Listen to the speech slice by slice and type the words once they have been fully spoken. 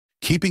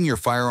Keeping your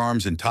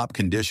firearms in top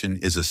condition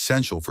is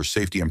essential for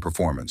safety and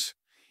performance.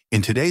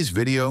 In today's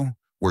video,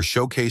 we're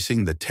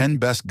showcasing the 10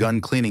 best gun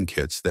cleaning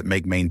kits that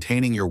make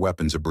maintaining your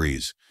weapons a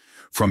breeze.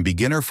 From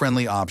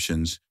beginner-friendly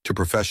options to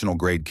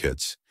professional-grade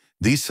kits,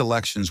 these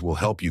selections will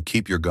help you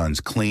keep your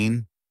guns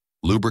clean,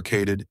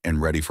 lubricated,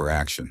 and ready for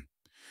action.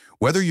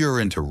 Whether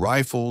you're into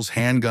rifles,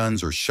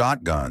 handguns, or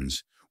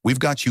shotguns, we've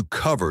got you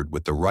covered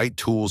with the right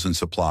tools and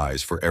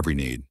supplies for every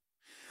need.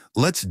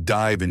 Let's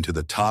dive into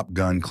the top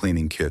gun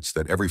cleaning kits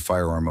that every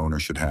firearm owner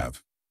should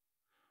have.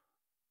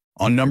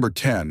 On number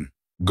 10,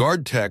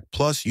 GuardTech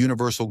Plus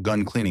Universal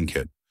Gun Cleaning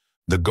Kit.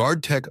 The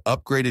GuardTech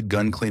Upgraded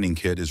Gun Cleaning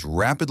Kit is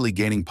rapidly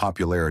gaining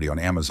popularity on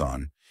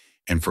Amazon,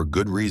 and for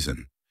good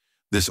reason.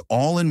 This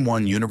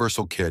all-in-one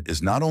universal kit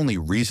is not only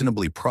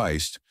reasonably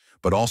priced,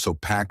 but also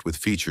packed with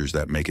features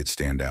that make it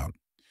stand out.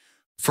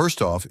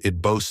 First off,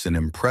 it boasts an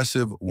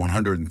impressive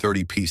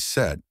 130-piece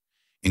set,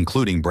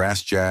 including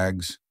brass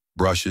jags,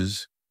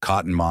 brushes,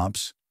 cotton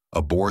mops,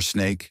 a bore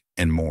snake,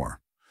 and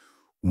more.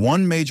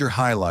 One major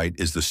highlight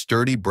is the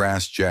sturdy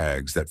brass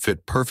jags that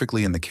fit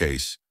perfectly in the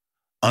case,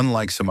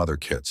 unlike some other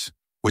kits,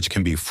 which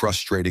can be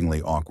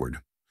frustratingly awkward.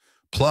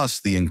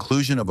 Plus, the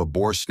inclusion of a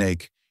bore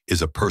snake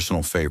is a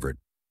personal favorite,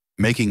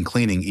 making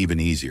cleaning even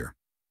easier.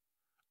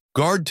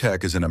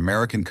 GuardTech is an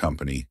American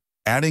company,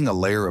 adding a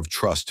layer of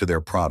trust to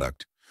their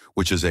product,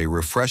 which is a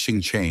refreshing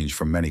change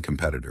from many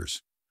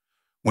competitors.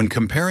 When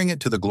comparing it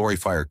to the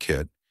Glorifire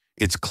kit,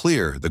 it's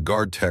clear the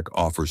GuardTech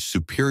offers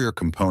superior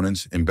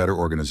components and better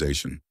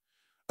organization,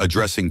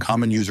 addressing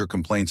common user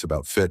complaints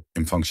about fit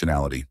and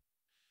functionality.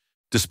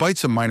 Despite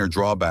some minor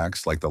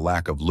drawbacks like the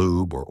lack of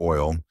lube or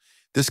oil,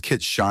 this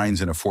kit shines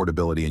in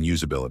affordability and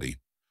usability.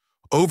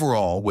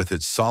 Overall, with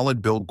its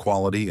solid build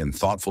quality and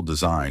thoughtful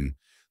design,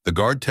 the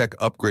GuardTech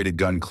Upgraded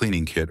Gun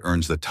Cleaning Kit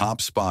earns the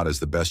top spot as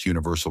the best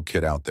universal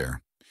kit out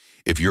there.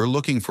 If you're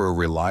looking for a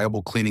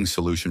reliable cleaning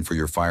solution for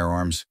your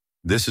firearms,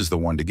 this is the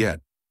one to get.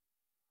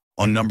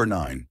 On number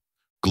 9,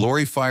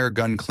 Glorifire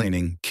Gun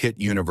Cleaning Kit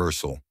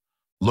Universal.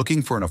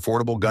 Looking for an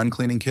affordable gun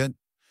cleaning kit?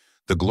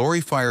 The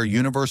Glorifire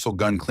Universal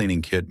Gun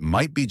Cleaning Kit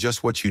might be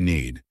just what you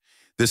need.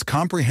 This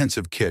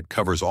comprehensive kit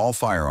covers all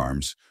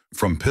firearms,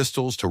 from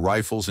pistols to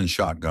rifles and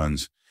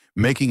shotguns,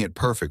 making it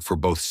perfect for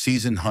both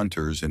seasoned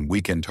hunters and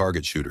weekend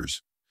target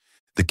shooters.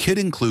 The kit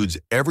includes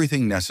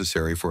everything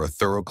necessary for a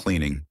thorough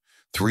cleaning: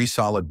 3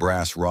 solid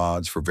brass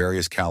rods for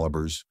various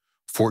calibers,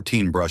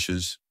 14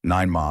 brushes,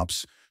 9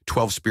 mops,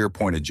 12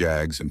 spear-pointed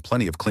jags, and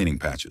plenty of cleaning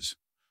patches.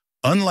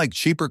 Unlike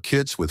cheaper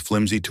kits with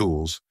flimsy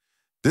tools,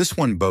 this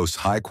one boasts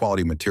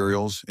high-quality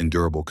materials and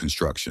durable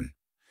construction.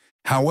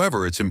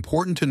 However, it's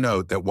important to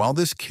note that while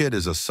this kit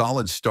is a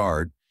solid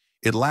start,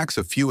 it lacks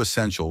a few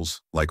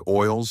essentials like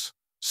oils,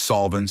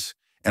 solvents,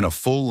 and a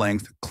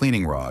full-length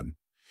cleaning rod.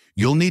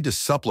 You'll need to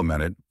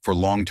supplement it for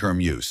long-term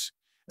use,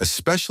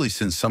 especially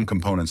since some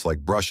components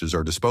like brushes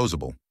are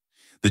disposable.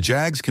 The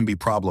jags can be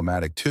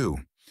problematic too.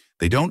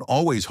 They don't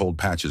always hold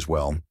patches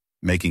well,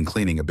 making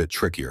cleaning a bit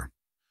trickier.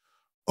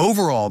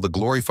 Overall, the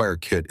Glorifire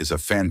kit is a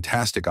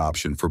fantastic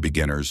option for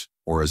beginners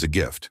or as a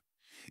gift.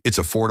 It's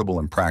affordable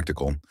and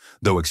practical,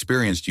 though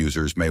experienced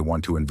users may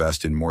want to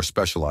invest in more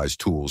specialized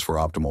tools for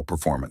optimal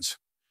performance.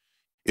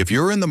 If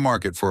you're in the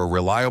market for a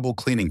reliable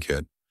cleaning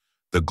kit,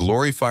 the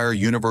Glorifire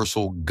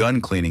Universal Gun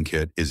Cleaning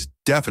Kit is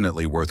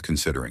definitely worth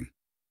considering.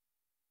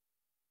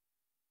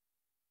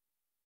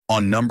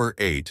 On number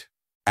 8,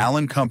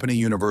 Allen Company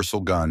Universal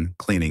Gun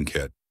Cleaning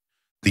Kit.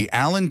 The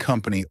Allen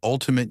Company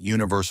Ultimate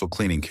Universal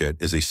Cleaning Kit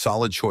is a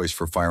solid choice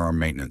for firearm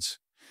maintenance.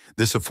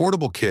 This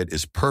affordable kit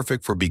is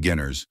perfect for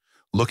beginners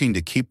looking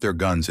to keep their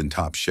guns in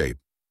top shape.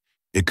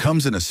 It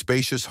comes in a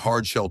spacious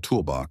hard-shell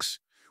toolbox,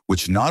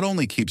 which not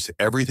only keeps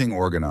everything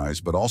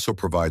organized but also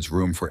provides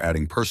room for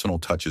adding personal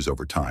touches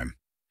over time.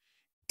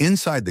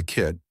 Inside the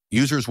kit,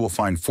 users will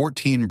find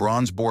 14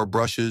 bronze bore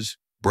brushes,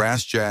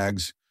 brass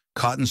jags,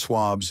 cotton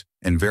swabs,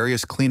 and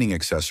various cleaning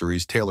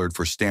accessories tailored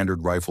for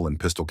standard rifle and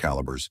pistol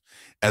calibers,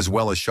 as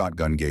well as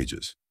shotgun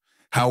gauges.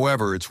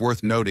 However, it's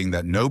worth noting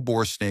that no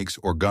bore snakes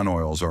or gun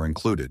oils are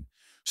included,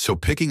 so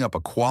picking up a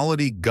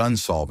quality gun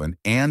solvent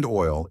and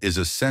oil is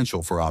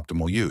essential for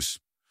optimal use.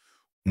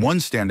 One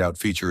standout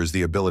feature is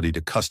the ability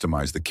to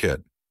customize the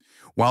kit.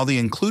 While the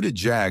included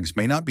jags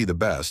may not be the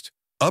best,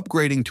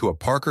 upgrading to a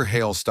Parker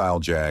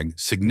Hale-style jag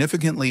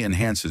significantly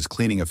enhances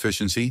cleaning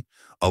efficiency,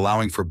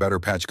 allowing for better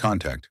patch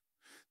contact.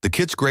 The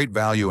kit's great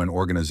value and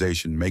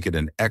organization make it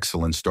an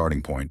excellent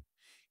starting point,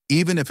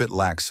 even if it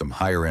lacks some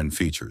higher-end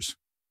features.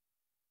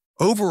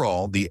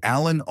 Overall, the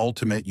Allen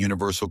Ultimate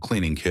Universal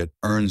Cleaning Kit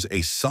earns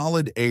a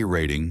solid A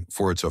rating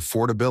for its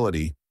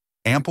affordability,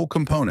 ample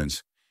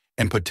components,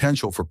 and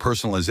potential for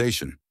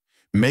personalization,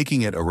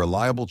 making it a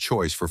reliable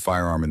choice for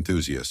firearm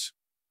enthusiasts.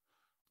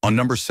 On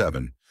number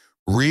 7,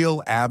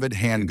 Real Avid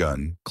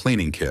Handgun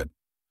Cleaning Kit.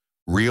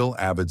 Real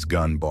Avid's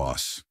Gun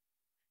Boss.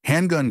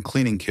 Handgun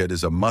Cleaning Kit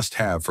is a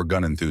must-have for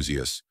gun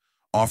enthusiasts,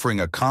 offering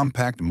a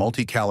compact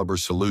multi-caliber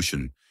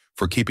solution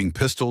for keeping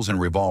pistols and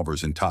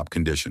revolvers in top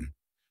condition.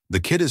 The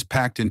kit is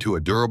packed into a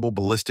durable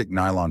ballistic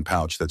nylon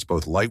pouch that's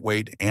both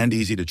lightweight and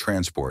easy to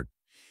transport,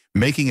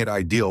 making it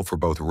ideal for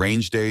both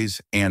range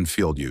days and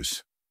field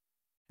use.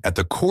 At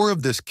the core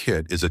of this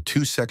kit is a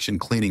two-section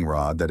cleaning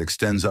rod that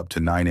extends up to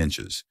 9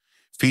 inches,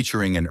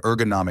 featuring an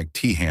ergonomic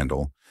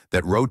T-handle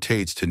that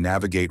rotates to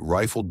navigate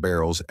rifled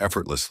barrels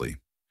effortlessly.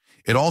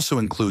 It also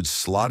includes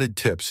slotted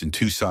tips in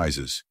 2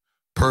 sizes,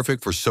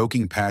 perfect for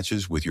soaking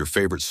patches with your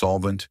favorite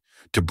solvent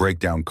to break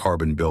down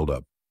carbon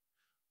buildup.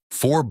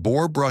 4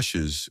 bore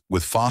brushes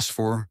with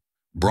phosphor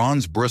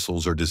bronze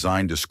bristles are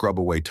designed to scrub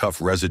away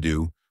tough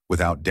residue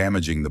without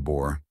damaging the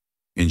bore,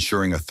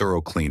 ensuring a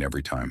thorough clean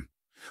every time.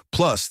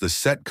 Plus, the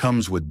set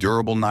comes with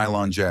durable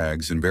nylon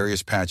jags and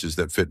various patches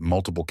that fit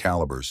multiple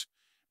calibers,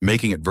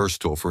 making it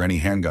versatile for any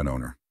handgun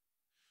owner.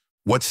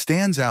 What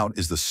stands out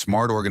is the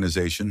smart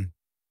organization.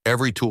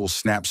 Every tool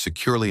snaps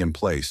securely in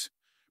place,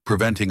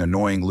 preventing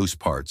annoying loose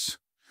parts.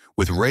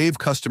 With rave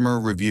customer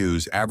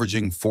reviews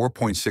averaging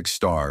 4.6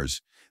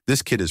 stars,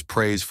 this kit is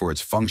praised for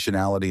its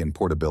functionality and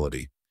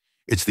portability.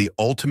 It's the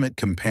ultimate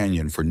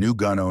companion for new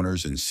gun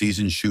owners and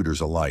seasoned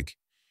shooters alike,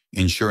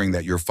 ensuring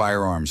that your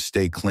firearms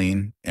stay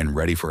clean and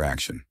ready for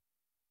action.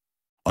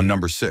 On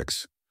number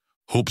 6,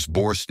 Hope's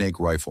Bore Snake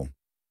Rifle.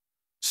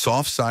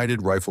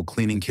 Soft-sided rifle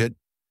cleaning kit.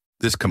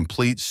 This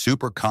complete,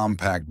 super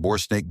compact bore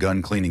snake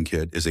gun cleaning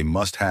kit is a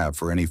must-have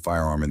for any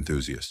firearm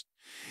enthusiast.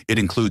 It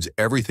includes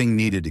everything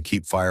needed to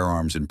keep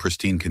firearms in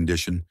pristine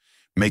condition,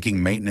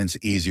 making maintenance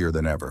easier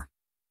than ever.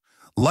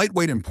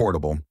 Lightweight and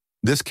portable,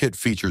 this kit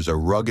features a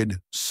rugged,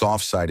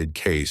 soft-sided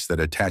case that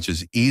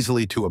attaches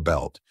easily to a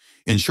belt,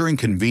 ensuring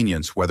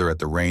convenience whether at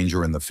the range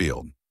or in the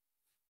field.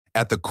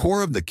 At the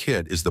core of the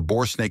kit is the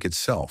bore snake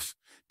itself,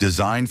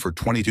 designed for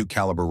 .22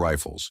 caliber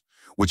rifles,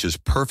 which is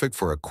perfect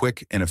for a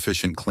quick and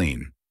efficient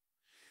clean.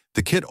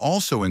 The kit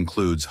also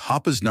includes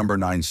Hoppe's No.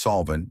 9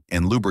 solvent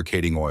and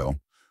lubricating oil,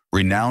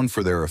 renowned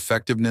for their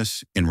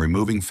effectiveness in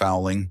removing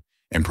fouling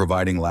and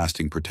providing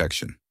lasting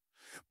protection.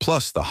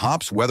 Plus, the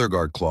Hopp's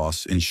WeatherGuard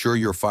cloths ensure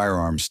your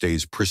firearm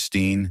stays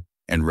pristine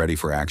and ready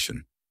for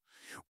action.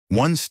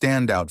 One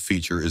standout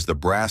feature is the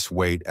brass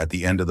weight at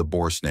the end of the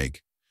bore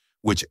snake,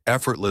 which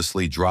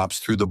effortlessly drops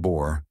through the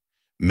bore,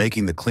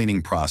 making the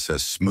cleaning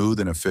process smooth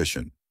and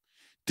efficient.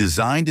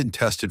 Designed and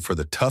tested for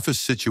the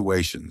toughest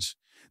situations,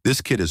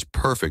 this kit is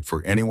perfect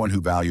for anyone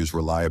who values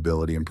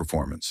reliability and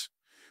performance.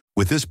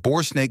 With this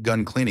bore snake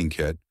gun cleaning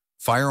kit,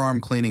 firearm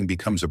cleaning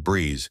becomes a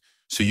breeze,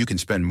 so you can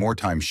spend more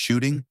time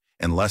shooting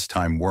and less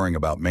time worrying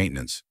about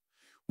maintenance.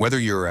 Whether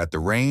you're at the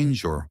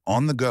range or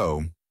on the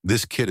go,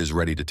 this kit is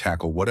ready to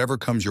tackle whatever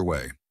comes your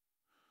way.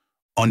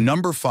 On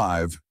number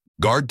 5,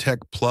 GuardTech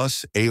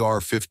Plus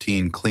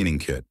AR-15 Cleaning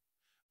Kit.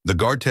 The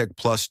GuardTech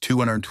Plus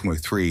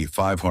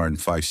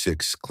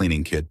 223-556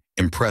 Cleaning Kit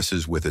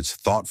impresses with its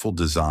thoughtful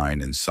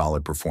design and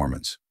solid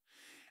performance.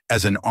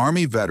 As an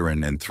Army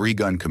veteran and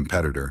 3-gun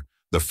competitor,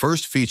 the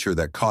first feature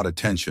that caught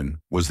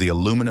attention was the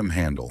aluminum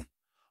handle.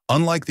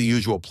 Unlike the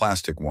usual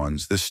plastic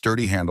ones, this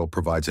sturdy handle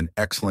provides an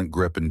excellent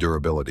grip and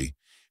durability,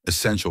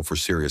 essential for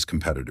serious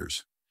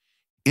competitors.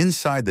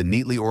 Inside the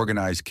neatly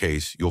organized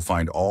case, you'll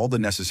find all the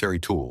necessary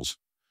tools: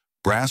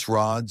 brass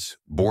rods,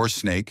 bore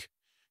snake,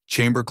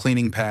 chamber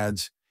cleaning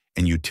pads,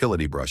 and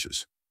utility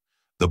brushes.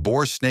 The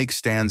bore snake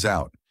stands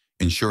out,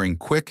 ensuring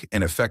quick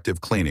and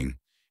effective cleaning,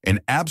 an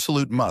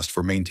absolute must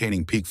for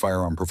maintaining peak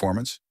firearm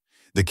performance.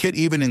 The kit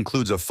even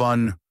includes a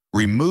fun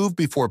remove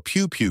before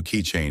pew-pew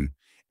keychain,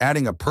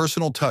 adding a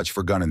personal touch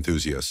for gun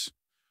enthusiasts.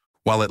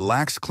 While it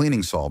lacks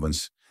cleaning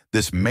solvents,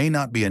 this may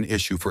not be an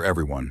issue for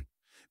everyone.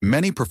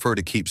 Many prefer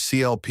to keep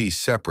CLP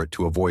separate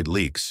to avoid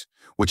leaks,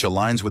 which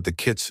aligns with the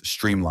kit's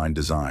streamlined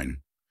design.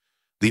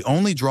 The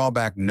only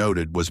drawback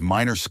noted was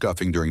minor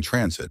scuffing during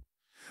transit,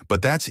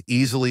 but that's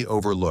easily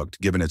overlooked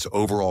given its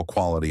overall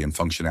quality and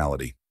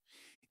functionality.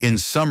 In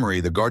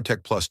summary, the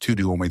GuardTech Plus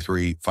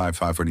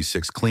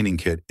 223-556 Cleaning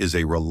Kit is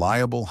a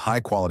reliable,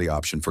 high-quality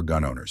option for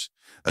gun owners,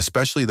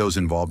 especially those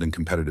involved in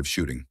competitive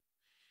shooting.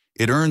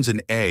 It earns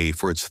an A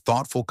for its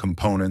thoughtful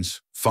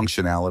components,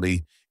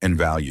 functionality, and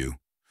value,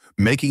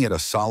 making it a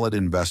solid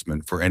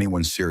investment for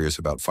anyone serious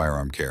about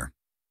firearm care.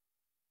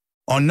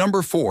 On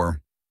number 4,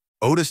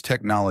 Otis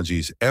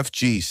Technologies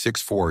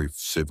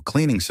FG640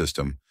 Cleaning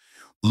System.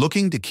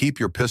 Looking to keep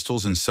your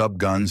pistols and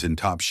sub-guns in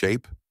top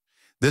shape?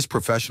 This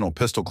professional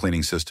pistol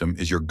cleaning system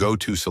is your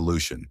go-to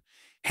solution,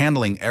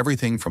 handling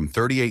everything from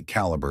 .38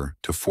 caliber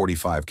to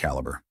 .45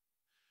 caliber.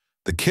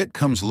 The kit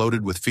comes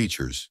loaded with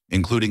features,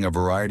 including a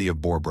variety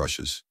of bore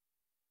brushes,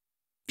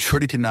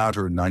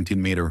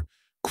 19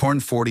 Corn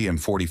 40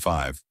 and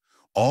 45,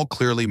 all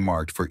clearly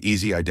marked for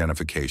easy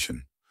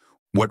identification.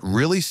 What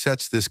really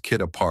sets this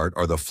kit apart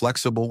are the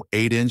flexible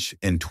 8-inch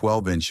and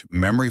 12-inch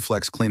Memory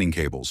Flex cleaning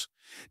cables,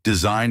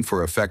 designed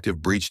for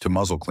effective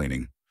breech-to-muzzle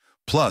cleaning.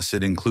 Plus,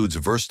 it includes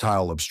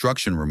versatile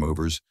obstruction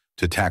removers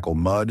to tackle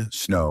mud,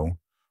 snow,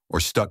 or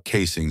stuck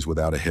casings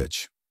without a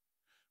hitch.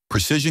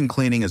 Precision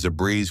cleaning is a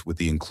breeze with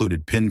the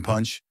included pin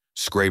punch,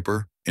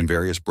 scraper, and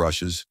various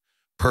brushes,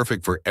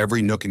 perfect for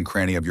every nook and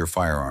cranny of your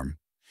firearm.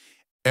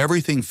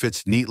 Everything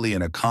fits neatly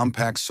in a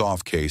compact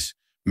soft case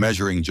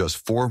measuring just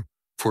 4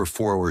 or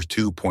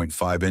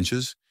 2.5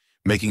 inches,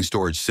 making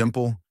storage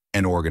simple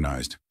and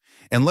organized.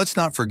 And let's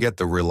not forget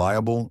the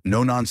reliable,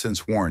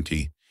 no-nonsense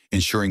warranty,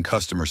 ensuring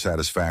customer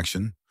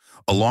satisfaction,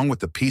 along with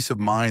the peace of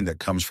mind that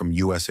comes from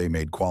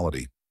USA-made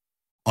quality.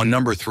 On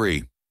number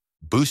 3,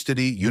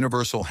 Boostedy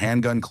Universal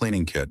Handgun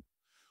Cleaning Kit.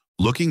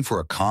 Looking for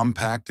a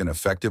compact and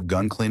effective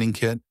gun cleaning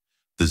kit?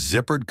 The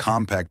zippered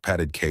compact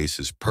padded case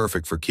is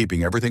perfect for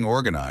keeping everything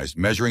organized,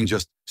 measuring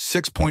just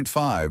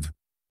 6.5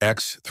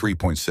 x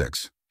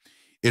 3.6.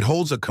 It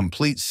holds a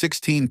complete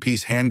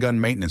 16-piece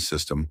handgun maintenance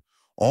system,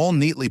 all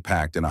neatly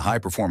packed in a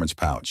high-performance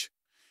pouch.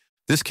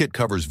 This kit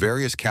covers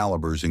various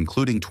calibers,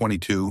 including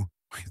 .22,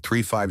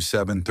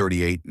 .357,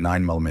 .38,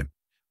 9mm,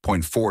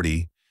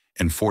 .40,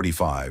 and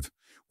 .45,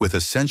 with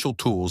essential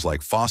tools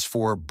like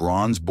phosphor,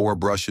 bronze bore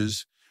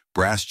brushes,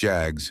 brass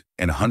jags,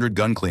 and 100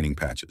 gun cleaning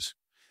patches.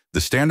 The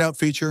standout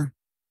feature?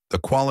 The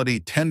quality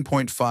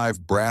 10.5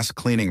 brass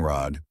cleaning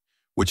rod,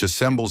 which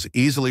assembles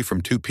easily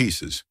from 2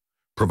 pieces,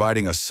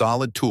 providing a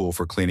solid tool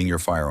for cleaning your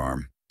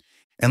firearm.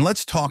 And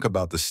let's talk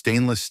about the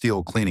stainless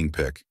steel cleaning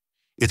pick.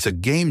 It's a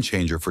game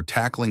changer for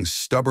tackling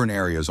stubborn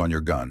areas on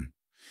your gun.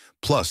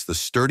 Plus, the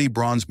sturdy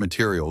bronze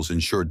materials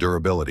ensure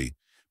durability,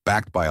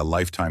 backed by a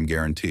lifetime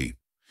guarantee.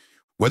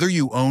 Whether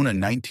you own a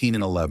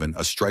 1911,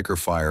 a Striker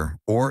Fire,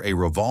 or a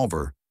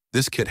revolver,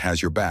 this kit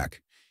has your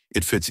back.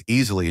 It fits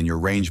easily in your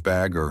range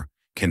bag or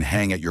can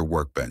hang at your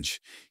workbench,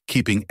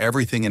 keeping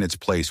everything in its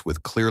place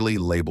with clearly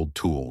labeled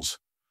tools.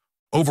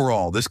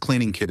 Overall, this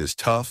cleaning kit is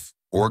tough,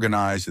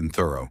 organized, and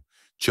thorough,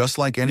 just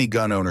like any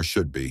gun owner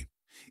should be.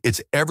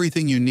 It's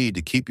everything you need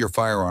to keep your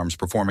firearms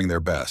performing their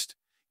best.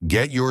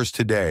 Get yours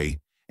today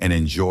and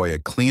enjoy a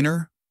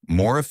cleaner,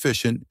 more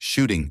efficient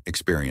shooting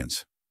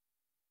experience.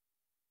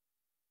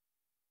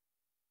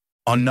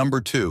 On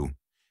number 2,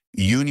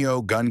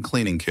 Unio Gun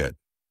Cleaning Kit.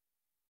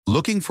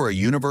 Looking for a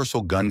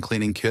universal gun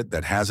cleaning kit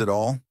that has it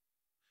all?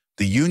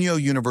 The Unio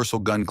Universal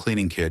Gun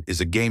Cleaning Kit is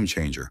a game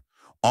changer,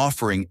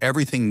 offering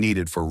everything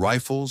needed for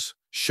rifles,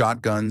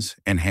 shotguns,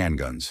 and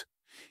handguns.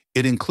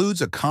 It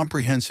includes a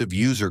comprehensive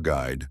user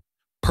guide,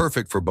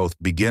 perfect for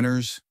both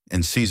beginners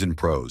and seasoned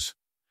pros.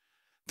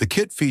 The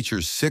kit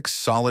features 6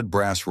 solid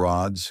brass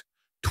rods,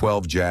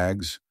 12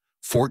 jags,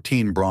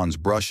 14 bronze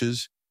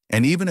brushes,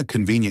 and even a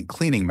convenient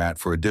cleaning mat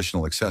for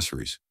additional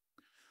accessories.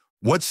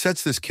 What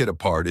sets this kit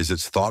apart is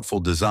its thoughtful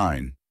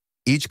design.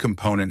 Each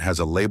component has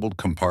a labeled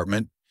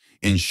compartment,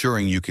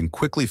 ensuring you can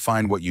quickly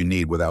find what you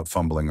need without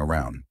fumbling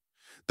around.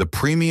 The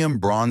premium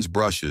bronze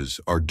brushes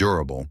are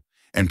durable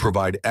and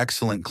provide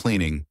excellent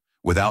cleaning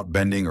without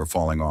bending or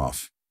falling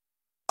off.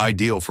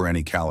 Ideal for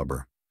any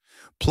caliber.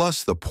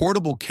 Plus, the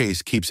portable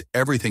case keeps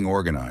everything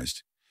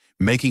organized,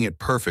 making it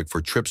perfect for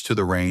trips to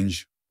the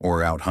range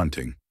or out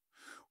hunting.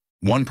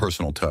 One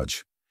personal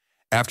touch.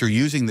 After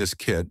using this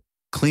kit,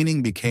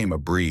 cleaning became a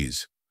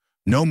breeze.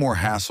 No more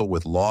hassle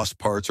with lost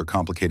parts or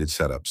complicated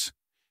setups.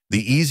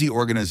 The easy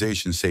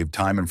organization saved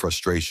time and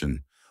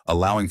frustration,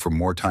 allowing for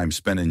more time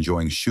spent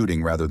enjoying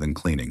shooting rather than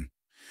cleaning.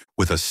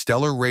 With a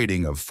stellar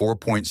rating of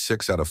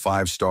 4.6 out of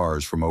 5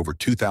 stars from over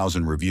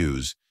 2,000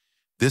 reviews,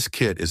 this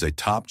kit is a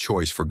top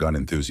choice for gun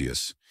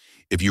enthusiasts.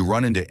 If you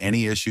run into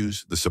any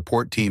issues, the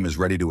support team is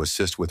ready to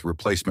assist with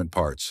replacement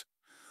parts.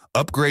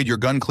 Upgrade your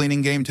gun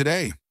cleaning game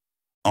today.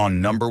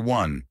 On number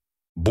 1,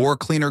 Bore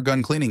Cleaner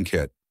Gun Cleaning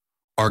Kit.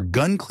 Are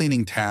gun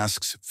cleaning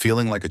tasks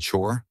feeling like a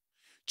chore?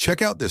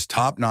 Check out this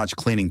top-notch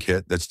cleaning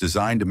kit that's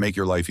designed to make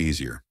your life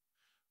easier.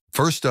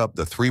 First up,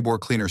 the 3-bore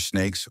cleaner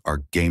snakes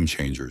are game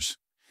changers.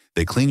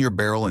 They clean your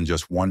barrel in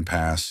just one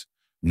pass,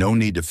 no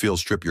need to field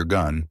strip your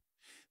gun.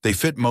 They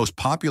fit most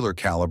popular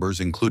calibers,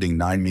 including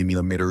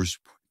 9mm,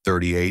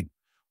 38,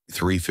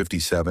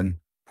 357,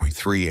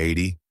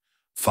 .380,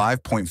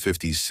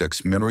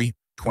 5.56mm,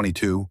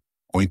 22,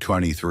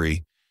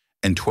 .23,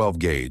 and 12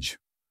 gauge.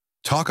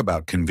 Talk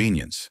about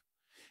convenience.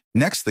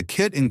 Next, the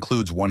kit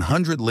includes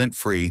 100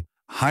 lint-free,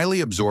 highly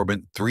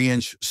absorbent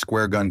 3-inch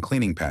square gun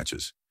cleaning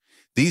patches.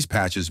 These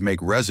patches make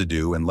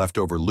residue and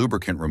leftover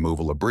lubricant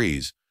removal a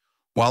breeze,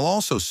 while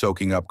also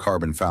soaking up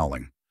carbon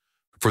fouling.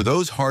 For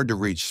those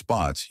hard-to-reach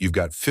spots, you've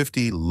got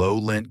 50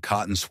 low-lint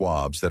cotton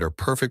swabs that are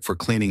perfect for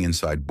cleaning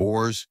inside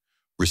bores,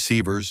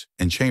 receivers,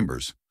 and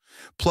chambers.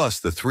 Plus,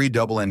 the 3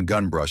 double-end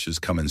gun brushes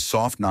come in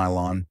soft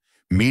nylon,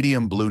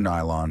 medium blue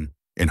nylon,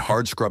 and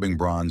hard scrubbing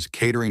bronze,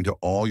 catering to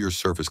all your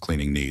surface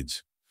cleaning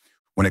needs.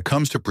 When it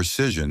comes to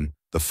precision,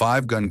 the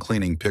 5-gun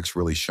cleaning picks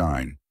really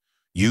shine.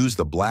 Use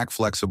the black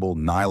flexible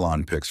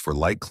nylon picks for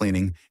light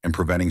cleaning and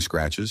preventing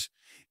scratches,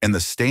 and the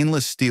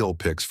stainless steel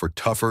picks for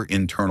tougher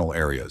internal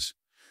areas.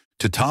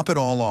 To top it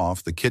all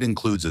off, the kit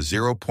includes a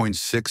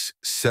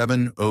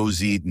 0.67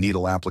 OZ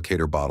needle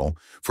applicator bottle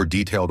for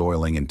detailed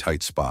oiling in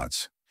tight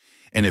spots.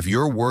 And if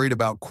you're worried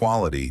about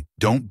quality,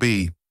 don't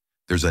be.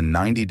 There's a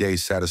 90-day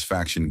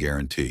satisfaction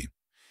guarantee.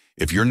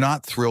 If you're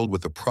not thrilled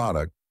with the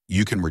product,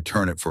 you can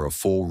return it for a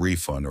full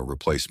refund or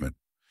replacement.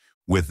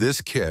 With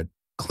this kit,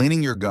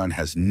 cleaning your gun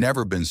has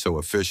never been so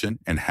efficient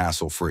and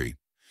hassle-free.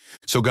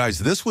 So guys,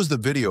 this was the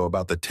video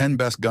about the 10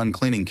 best gun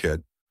cleaning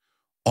kit.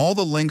 All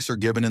the links are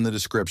given in the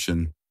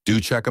description. Do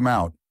check them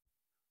out.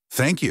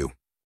 Thank you.